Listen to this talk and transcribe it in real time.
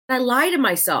I lie to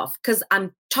myself because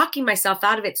I'm talking myself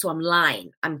out of it. So I'm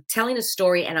lying. I'm telling a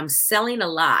story and I'm selling a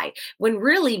lie when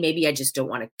really maybe I just don't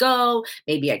want to go.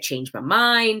 Maybe I changed my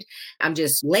mind. I'm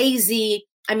just lazy.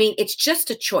 I mean, it's just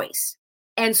a choice.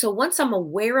 And so once I'm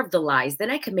aware of the lies,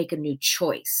 then I can make a new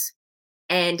choice.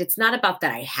 And it's not about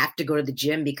that I have to go to the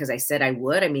gym because I said I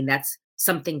would. I mean, that's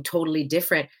something totally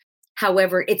different.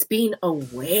 However, it's being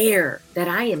aware that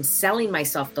I am selling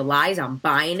myself the lies. I'm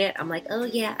buying it. I'm like, oh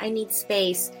yeah, I need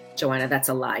space. Joanna, that's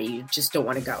a lie. You just don't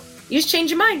want to go. You just change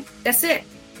your mind. That's it.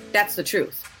 That's the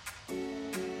truth.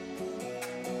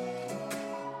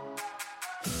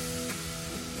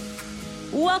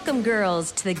 Welcome,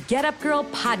 girls, to the Get Up Girl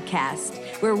podcast,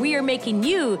 where we are making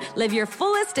you live your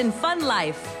fullest and fun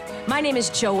life. My name is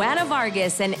Joanna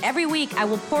Vargas, and every week I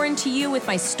will pour into you with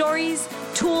my stories,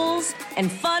 tools, and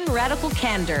fun radical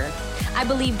candor. I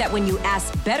believe that when you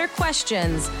ask better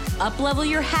questions, up-level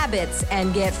your habits,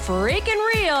 and get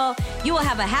freaking real, you will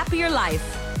have a happier life.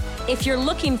 If you're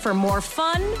looking for more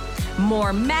fun,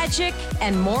 more magic,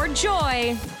 and more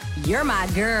joy, you're my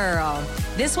girl.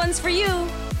 This one's for you.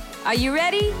 Are you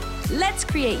ready? Let's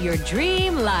create your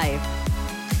dream life.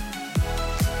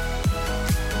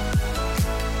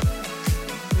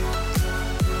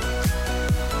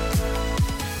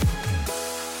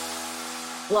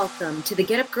 Welcome to the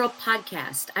Get Up Girl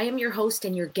podcast. I am your host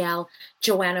and your gal,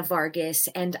 Joanna Vargas,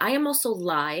 and I am also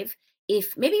live.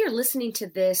 If maybe you're listening to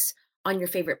this on your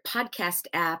favorite podcast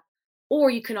app, or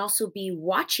you can also be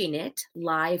watching it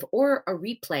live or a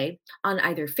replay on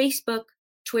either Facebook,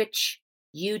 Twitch,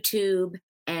 YouTube,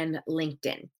 and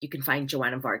LinkedIn. You can find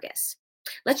Joanna Vargas.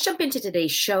 Let's jump into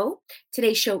today's show.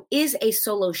 Today's show is a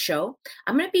solo show.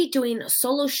 I'm going to be doing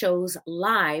solo shows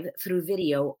live through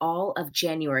video all of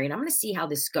January, and I'm going to see how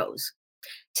this goes.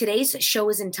 Today's show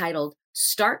is entitled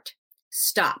Start,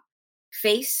 Stop,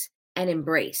 Face, and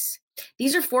Embrace.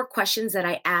 These are 4 questions that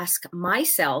I ask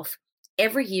myself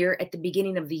every year at the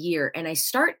beginning of the year, and I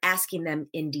start asking them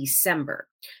in December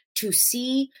to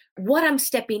see what I'm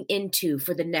stepping into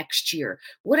for the next year,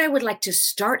 what I would like to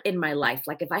start in my life.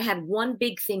 Like if I had one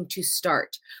big thing to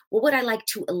start, what would I like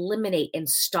to eliminate and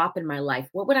stop in my life?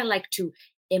 What would I like to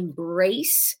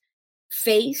embrace,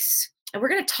 face? And we're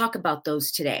going to talk about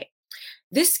those today.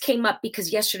 This came up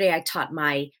because yesterday I taught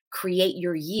my Create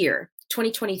Your Year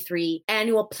 2023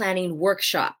 annual planning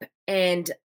workshop.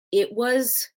 And it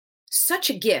was such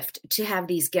a gift to have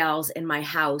these gals in my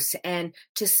house and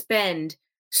to spend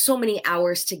so many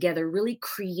hours together, really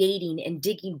creating and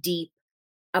digging deep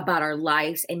about our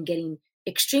lives and getting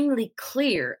extremely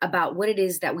clear about what it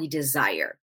is that we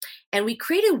desire. And we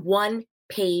created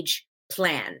 1-page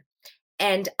plan.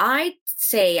 And I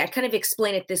kind of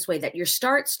explain it this way, that your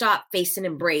start, stop, face, and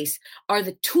embrace are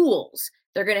the tools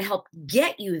that are going to help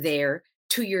get you there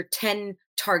to your 10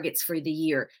 targets for the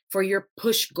year, for your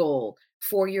push goal,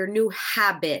 for your new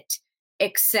habit,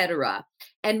 etc.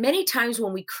 And many times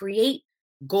when we create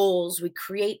goals, we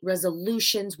create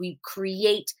resolutions, we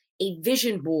create a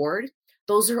vision board,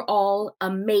 those are all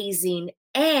amazing.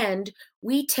 And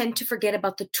we tend to forget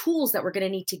about the tools that we're going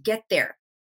to need to get there.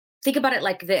 Think about it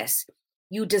like this.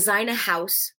 You design a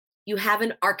house, you have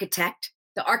an architect,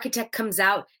 the architect comes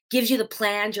out, gives you the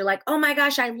plans, you're like, oh my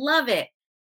gosh, I love it.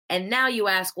 And now you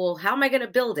ask, well, how am I going to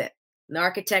build it? And the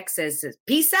architect says,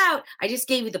 peace out, I just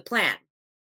gave you the plan.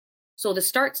 So the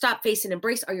start, stop, face, and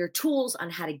embrace are your tools on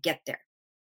how to get there.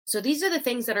 So these are the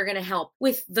things that are going to help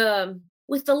with the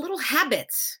little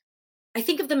habits. I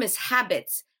think of them as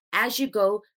habits as you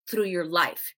go through your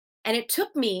life. And it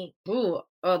took me the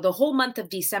whole month of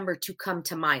December to come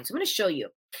to mind. So I'm going to show you.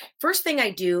 First thing I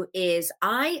do is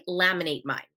I laminate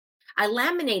mine. I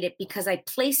laminate it because I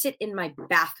place it in my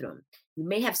bathroom. You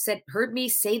may have heard me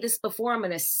say this before. I'm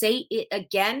going to say it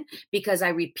again because I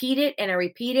repeat it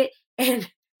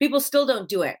and people still don't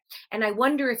do it. And I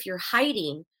wonder if you're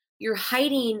hiding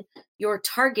your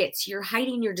targets, you're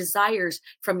hiding your desires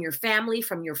from your family,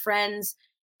 from your friends,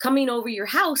 coming over your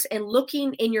house and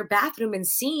looking in your bathroom and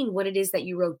seeing what it is that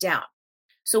you wrote down.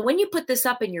 So when you put this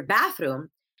up in your bathroom,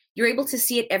 you're able to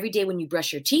see it every day when you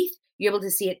brush your teeth. You're able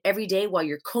to see it every day while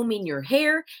you're combing your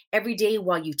hair, every day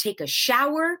while you take a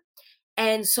shower.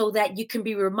 And so that you can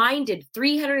be reminded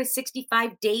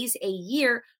 365 days a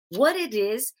year what it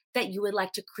is that you would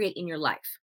like to create in your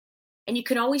life. And you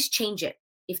can always change it.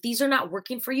 If these are not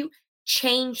working for you,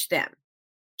 change them.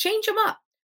 Change them up.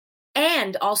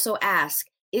 And also ask,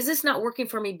 is this not working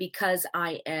for me because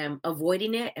I am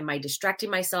avoiding it? Am I distracting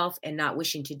myself and not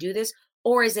wishing to do this?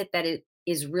 Or is it that it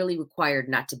is really required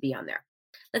not to be on there?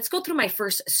 Let's go through my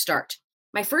first start.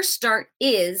 My first start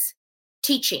is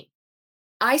teaching.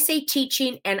 I say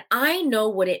teaching, and I know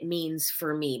what it means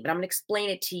for me, but I'm going to explain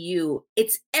it to you.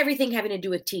 It's everything having to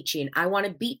do with teaching. I want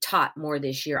to be taught more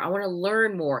this year. I want to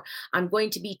learn more. I'm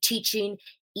going to be teaching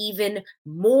even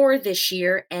more this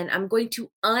year, and I'm going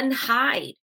to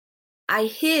unhide. I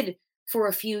hid for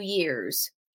a few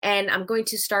years, and I'm going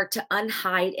to start to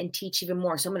unhide and teach even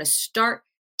more. So I'm going to start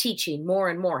teaching more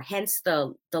and more, hence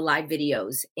the live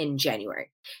videos in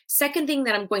January. Second thing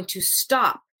that I'm going to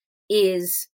stop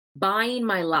is buying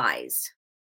my lies.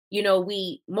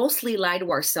 We mostly lie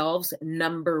to ourselves,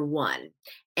 number one,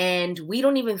 and we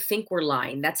don't even think we're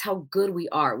lying. That's how good we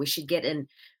are. We should get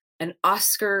an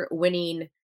Oscar winning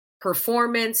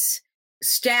performance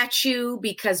statue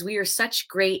because we are such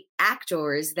great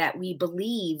actors that we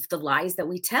believe the lies that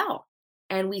we tell.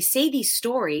 And we say these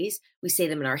stories, we say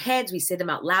them in our heads, we say them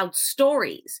out loud,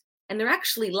 stories, and they're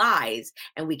actually lies.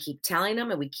 And we keep telling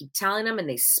them and we keep telling them, and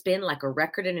they spin like a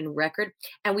record and a record,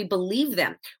 and we believe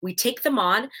them. We take them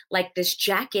on like this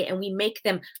jacket and we make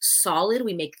them solid,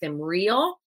 we make them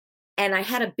real. And I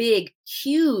had a big,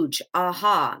 huge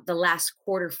aha the last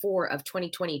Q4 of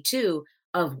 2022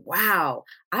 of, wow,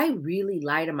 I really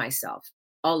lie to myself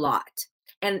a lot.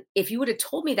 And if you would have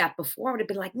told me that before, I would have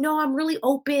been like, no, I'm really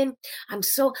open. I'm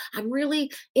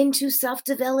really into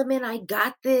self-development. I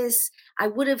got this. I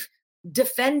would have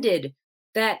defended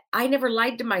that I never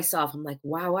lied to myself. I'm like,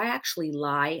 wow, I actually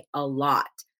lie a lot.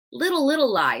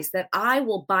 Little lies that I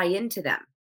will buy into them.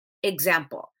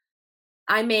 Example,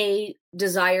 I may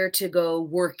desire to go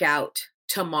work out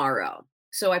tomorrow.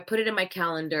 So I put it in my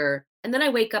calendar, and then I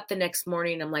wake up the next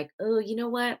morning and I'm like, oh, you know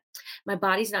what? My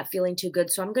body's not feeling too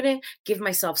good. So I'm going to give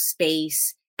myself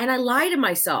space. And I lie to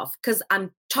myself because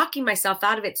I'm talking myself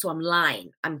out of it. So I'm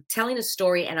lying. I'm telling a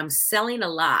story and I'm selling a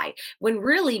lie when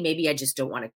really maybe I just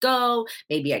don't want to go.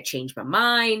 Maybe I changed my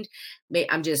mind. Maybe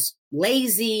I'm just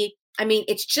lazy. I mean,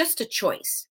 it's just a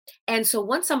choice. And so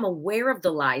once I'm aware of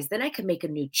the lies, then I can make a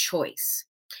new choice.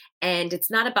 And it's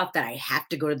not about that I have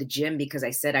to go to the gym because I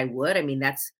said I would. I mean,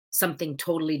 that's something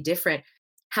totally different.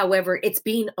 However, it's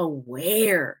being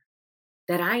aware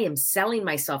that I am selling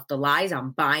myself the lies.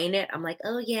 I'm buying it. I'm like,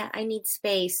 oh yeah, I need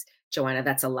space. Joanna,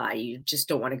 that's a lie. You just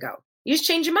don't want to go. You just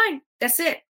change your mind. That's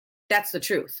it. That's the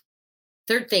truth.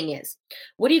 Third thing is,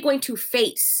 what are you going to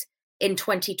face in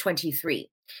 2023?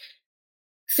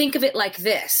 Think of it like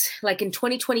this. Like in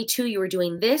 2022, you were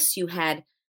doing this. You had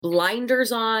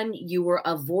blinders on. You were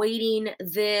avoiding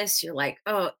this. You're like,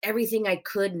 oh, everything I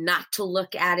could not to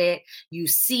look at it. You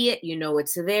see it. You know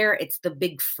it's there. It's the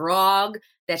big frog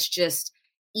that's just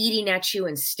eating at you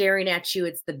and staring at you.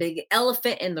 It's the big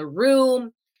elephant in the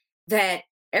room that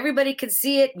everybody can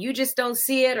see it. You just don't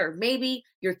see it. Or maybe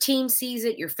your team sees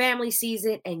it, your family sees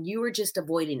it, and you are just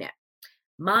avoiding it.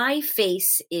 My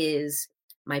face is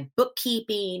my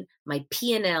bookkeeping, my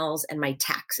P&Ls, and my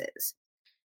taxes.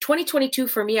 2022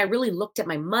 for me, I really looked at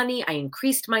my money. I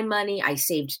increased my money. I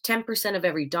saved 10% of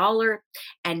every dollar.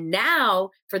 And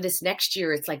now for this next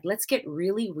year, it's like, let's get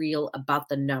really real about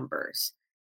the numbers.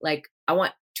 Like, I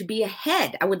want to be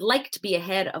ahead. I would like to be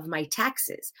ahead of my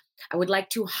taxes. I would like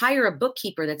to hire a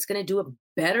bookkeeper that's going to do it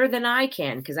better than I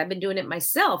can because I've been doing it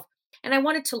myself. And I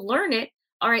wanted to learn it.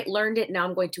 All right, learned it. Now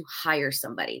I'm going to hire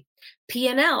somebody.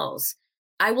 P&Ls.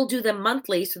 I will do them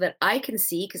monthly so that I can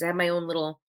see, because I have my own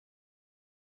little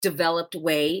developed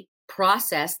way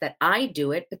process that I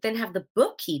do it, but then have the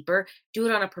bookkeeper do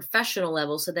it on a professional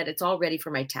level so that it's all ready for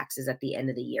my taxes at the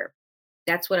end of the year.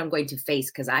 That's what I'm going to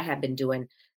face because I have been doing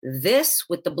this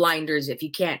with the blinders. If you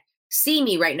can't see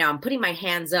me right now, I'm putting my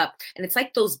hands up, and it's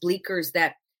like those bleakers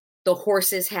that the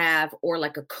horses have, or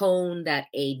like a cone that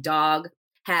a dog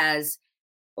has,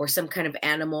 or some kind of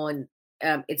animal. And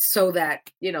it's so that,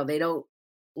 they don't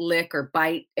lick or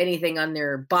bite anything on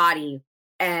their body.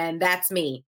 And that's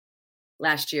me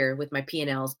last year with my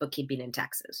P&Ls, bookkeeping, and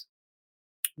taxes.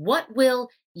 What will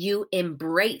you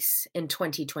embrace in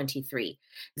 2023?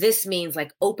 This means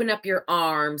like open up your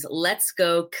arms. Let's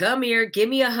go. Come here. Give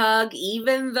me a hug,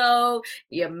 even though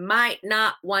you might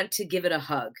not want to give it a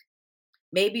hug.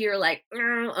 Maybe you're like,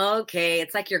 okay.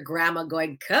 It's like your grandma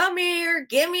going, come here,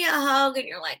 give me a hug. And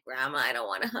you're like, Grandma, I don't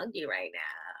want to hug you right now.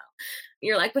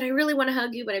 You're like, but I really want to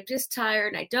hug you, but I'm just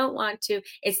tired and I don't want to.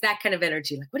 It's that kind of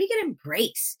energy. Like, what are you going to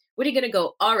embrace? What are you going to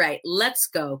go? All right, let's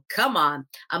go. Come on.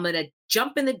 I'm going to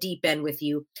jump in the deep end with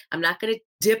you. I'm not going to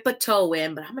dip a toe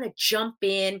in, but I'm going to jump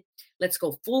in. Let's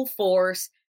go full force.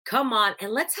 Come on.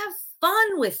 And let's have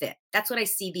fun with it. That's what I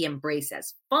see the embrace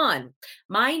as, fun.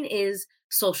 Mine is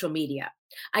social media.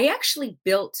 I actually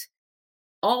built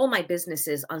all my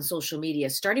businesses on social media,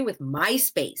 starting with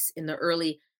MySpace in the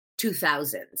early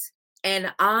 2000s.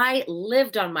 And I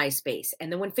lived on MySpace.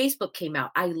 And then when Facebook came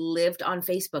out, I lived on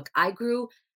Facebook. I grew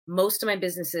most of my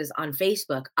businesses on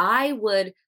Facebook. I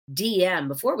would DM,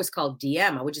 before it was called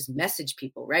DM, I would just message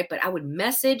people, right? But I would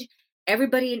message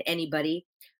everybody and anybody.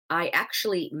 I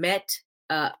actually met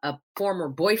a former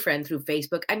boyfriend through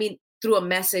Facebook. I mean, through a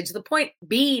message. The point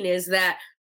being is that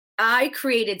I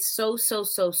created so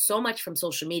much from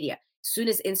social media. As soon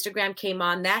as Instagram came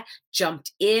on, that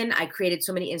jumped in. I created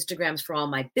so many Instagrams for all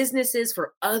my businesses,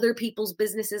 for other people's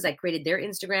businesses. I created their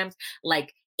Instagrams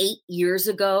like 8 years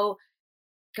ago.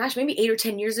 Gosh, maybe 8 or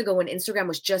 10 years ago when Instagram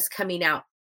was just coming out.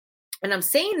 And I'm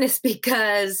saying this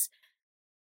because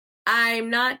I'm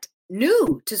not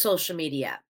new to social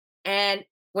media. And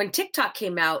when TikTok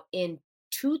came out in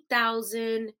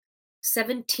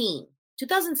 2017,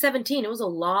 2017, it was a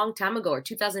long time ago, or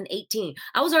 2018.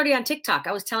 I was already on TikTok.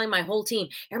 I was telling my whole team,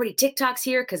 everybody, TikTok's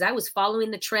here, because I was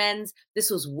following the trends. This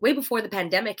was way before the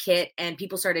pandemic hit and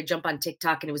people started to jump on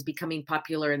TikTok, and it was becoming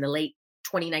popular in the late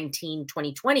 2019,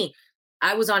 2020.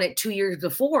 I was on it 2 years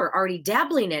before, already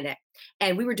dabbling in it.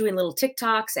 And we were doing little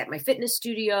TikToks at my fitness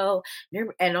studio,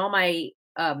 and all my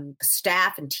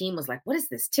staff and team was like, what is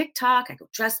this TikTok? I go,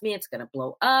 trust me, it's going to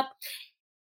blow up.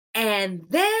 And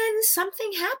then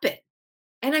something happened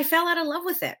and I fell out of love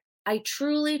with it. I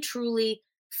truly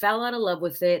fell out of love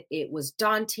with it. It was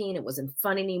daunting. It wasn't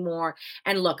fun anymore.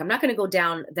 And look, I'm not going to go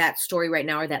down that story right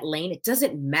now or that lane. It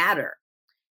doesn't matter.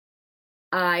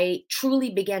 I truly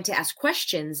began to ask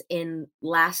questions in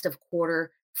last of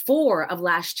Q4 of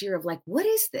last year of like, what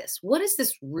is this? What is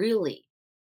this really?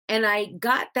 And I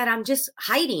got that I'm just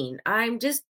hiding. I'm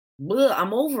just,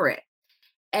 I'm over it.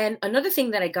 And another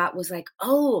thing that I got was like,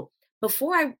 oh,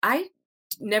 before I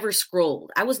never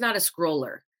scrolled. I was not a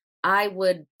scroller. I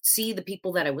would see the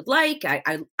people that I would like.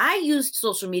 I used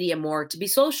social media more to be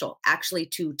social, actually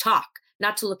to talk,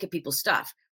 not to look at people's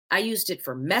stuff. I used it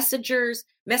for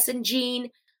messaging,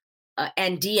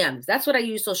 and DMs. That's what I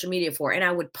use social media for. And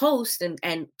I would post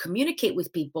and communicate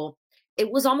with people.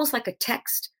 It was almost like a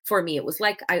text for me. It was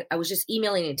like I was just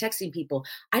emailing and texting people.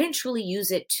 I didn't truly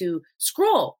use it to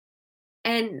scroll.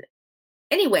 And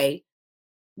anyway,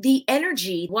 the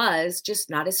energy was just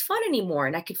not as fun anymore.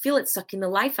 And I could feel it sucking the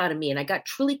life out of me. And I got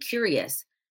truly curious.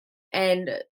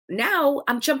 And now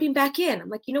I'm jumping back in. I'm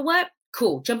like, you know what?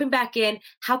 Cool. Jumping back in.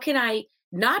 How can I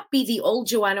not be the old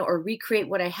Joanna or recreate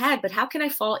what I had, but how can I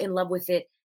fall in love with it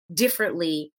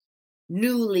differently,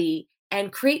 newly,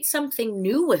 and create something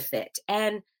new with it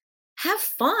and have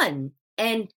fun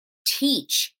and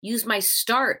teach, use my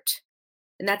start.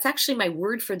 And that's actually my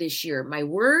word for this year. My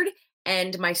word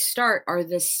and my start are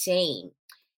the same.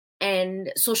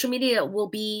 And social media will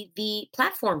be the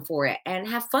platform for it, and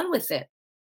have fun with it.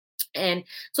 And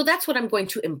so that's what I'm going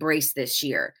to embrace this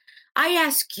year. I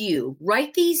ask you,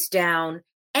 write these down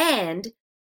and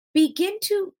begin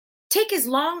to take as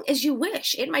long as you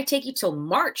wish. It might take you till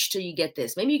March till you get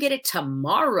this. Maybe you get it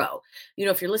tomorrow. You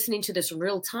know, if you're listening to this in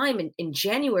real time in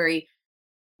January,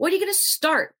 what are you going to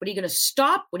start? What are you going to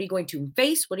stop? What are you going to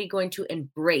face? What are you going to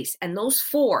embrace? And those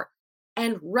 4,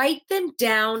 and write them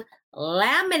down,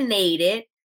 laminate it,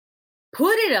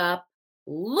 put it up,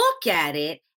 look at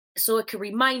it, so it can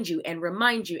remind you and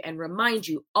remind you and remind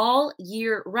you all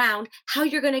year round how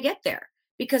you're going to get there.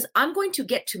 Because I'm going to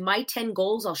get to my 10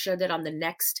 goals. I'll share that on the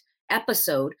next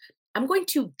episode. I'm going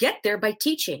to get there by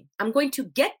teaching. I'm going to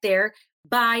get there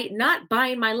by not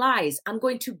buying my lies. I'm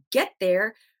going to get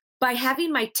there by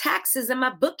having my taxes and my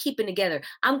bookkeeping together.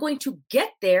 I'm going to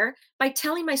get there by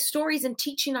telling my stories and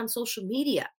teaching on social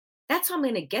media. That's how I'm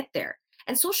going to get there.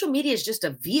 And social media is just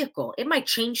a vehicle. It might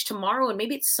change tomorrow and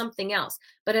maybe it's something else.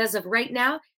 But as of right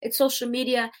now, it's social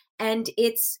media, and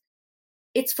it's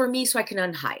for me so I can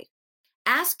unhide.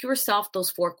 Ask yourself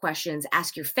those 4 questions.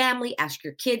 Ask your family, ask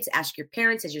your kids, ask your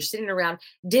parents as you're sitting around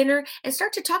dinner, and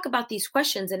start to talk about these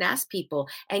questions and ask people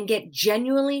and get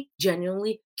genuinely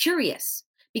curious.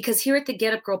 Because here at the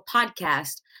Get Up Girl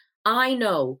podcast,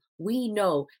 we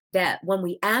know that when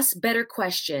we ask better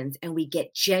questions and we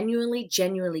get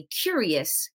genuinely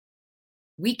curious,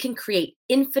 we can create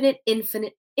infinite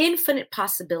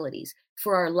possibilities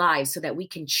for our lives so that we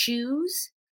can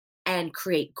choose and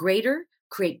create greater,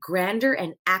 create grander,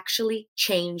 and actually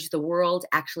change the world,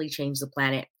 actually change the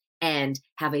planet, and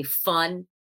have a fun,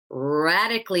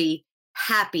 radically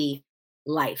happy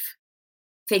life.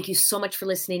 Thank you so much for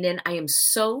listening in. I am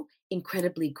so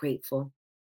incredibly grateful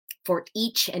for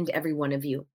each and every one of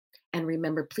you. And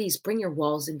remember, please bring your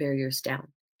walls and barriers down.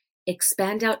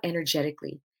 Expand out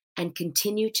energetically and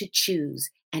continue to choose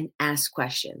and ask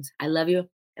questions. I love you,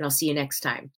 and I'll see you next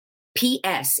time.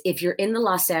 P.S. If you're in the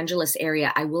Los Angeles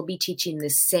area, I will be teaching the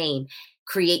same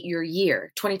Create Your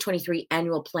Year 2023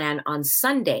 Annual Plan on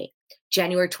Sunday,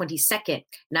 January 22nd,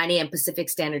 9 a.m. Pacific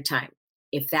Standard Time.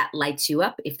 If that lights you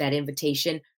up, if that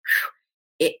invitation,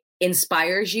 it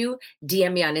inspires you,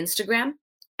 DM me on Instagram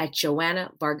at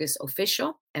Joanna Vargas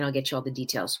Official, and I'll get you all the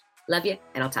details. Love you,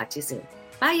 and I'll talk to you soon.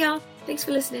 Bye, y'all. Thanks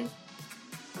for listening.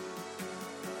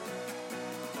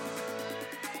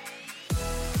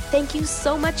 Thank you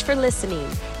so much for listening.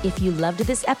 If you loved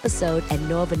this episode and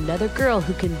know of another girl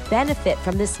who can benefit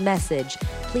from this message,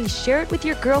 please share it with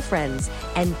your girlfriends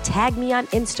and tag me on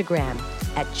Instagram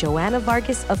at Joanna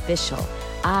Vargas Official.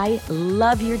 I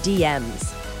love your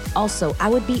DMs. Also, I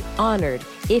would be honored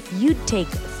if you'd take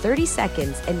 30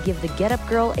 seconds and give the Get Up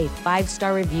Girl a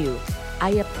 5-star review. I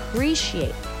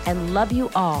appreciate and love you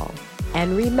all.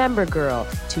 And remember, girl,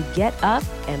 to get up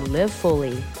and live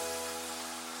fully.